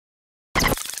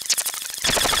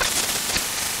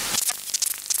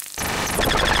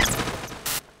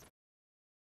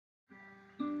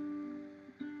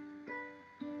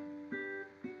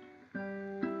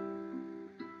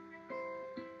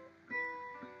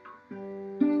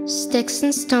Sticks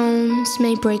and stones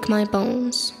may break my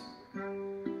bones,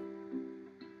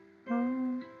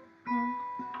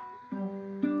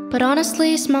 but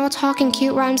honestly, small talk and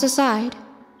cute rhymes aside,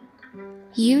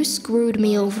 you screwed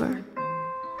me over.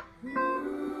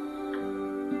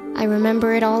 I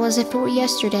remember it all as if it were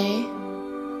yesterday.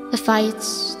 The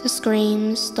fights, the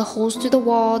screams, the holes through the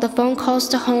wall, the phone calls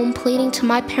to home pleading to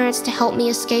my parents to help me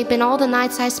escape, and all the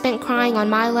nights I spent crying on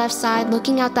my left side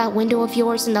looking out that window of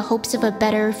yours in the hopes of a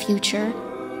better future.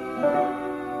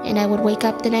 And I would wake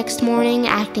up the next morning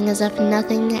acting as if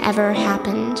nothing ever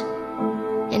happened.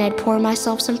 And I'd pour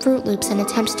myself some Fruit Loops in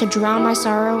attempts to drown my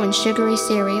sorrow in sugary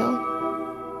cereal.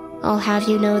 I'll have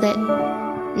you know that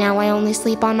now I only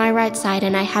sleep on my right side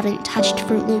and I haven't touched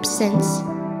Fruit Loops since.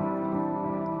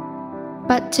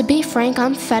 But to be frank,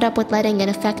 I'm fed up with letting it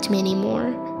affect me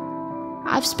anymore.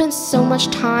 I've spent so much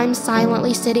time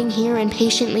silently sitting here and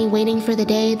patiently waiting for the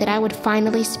day that I would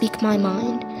finally speak my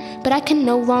mind. But I can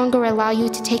no longer allow you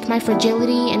to take my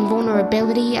fragility and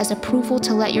vulnerability as approval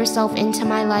to let yourself into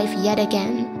my life yet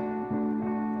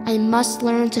again. I must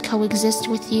learn to coexist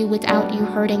with you without you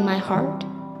hurting my heart.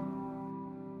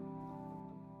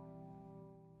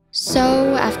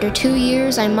 So, after 2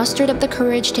 years, I mustered up the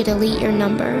courage to delete your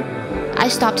number. I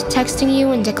stopped texting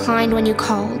you and declined when you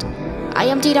called. I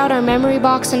emptied out our memory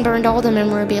box and burned all the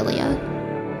memorabilia.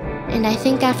 And I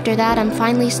think after that, I'm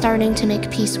finally starting to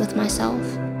make peace with myself.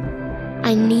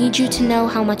 I need you to know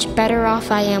how much better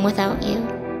off I am without you.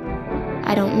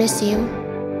 I don't miss you,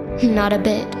 not a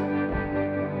bit.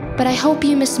 But I hope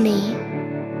you miss me,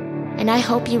 and I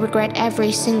hope you regret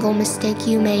every single mistake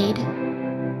you made.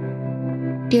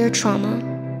 Dear Trauma,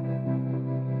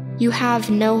 you have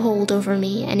no hold over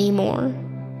me anymore.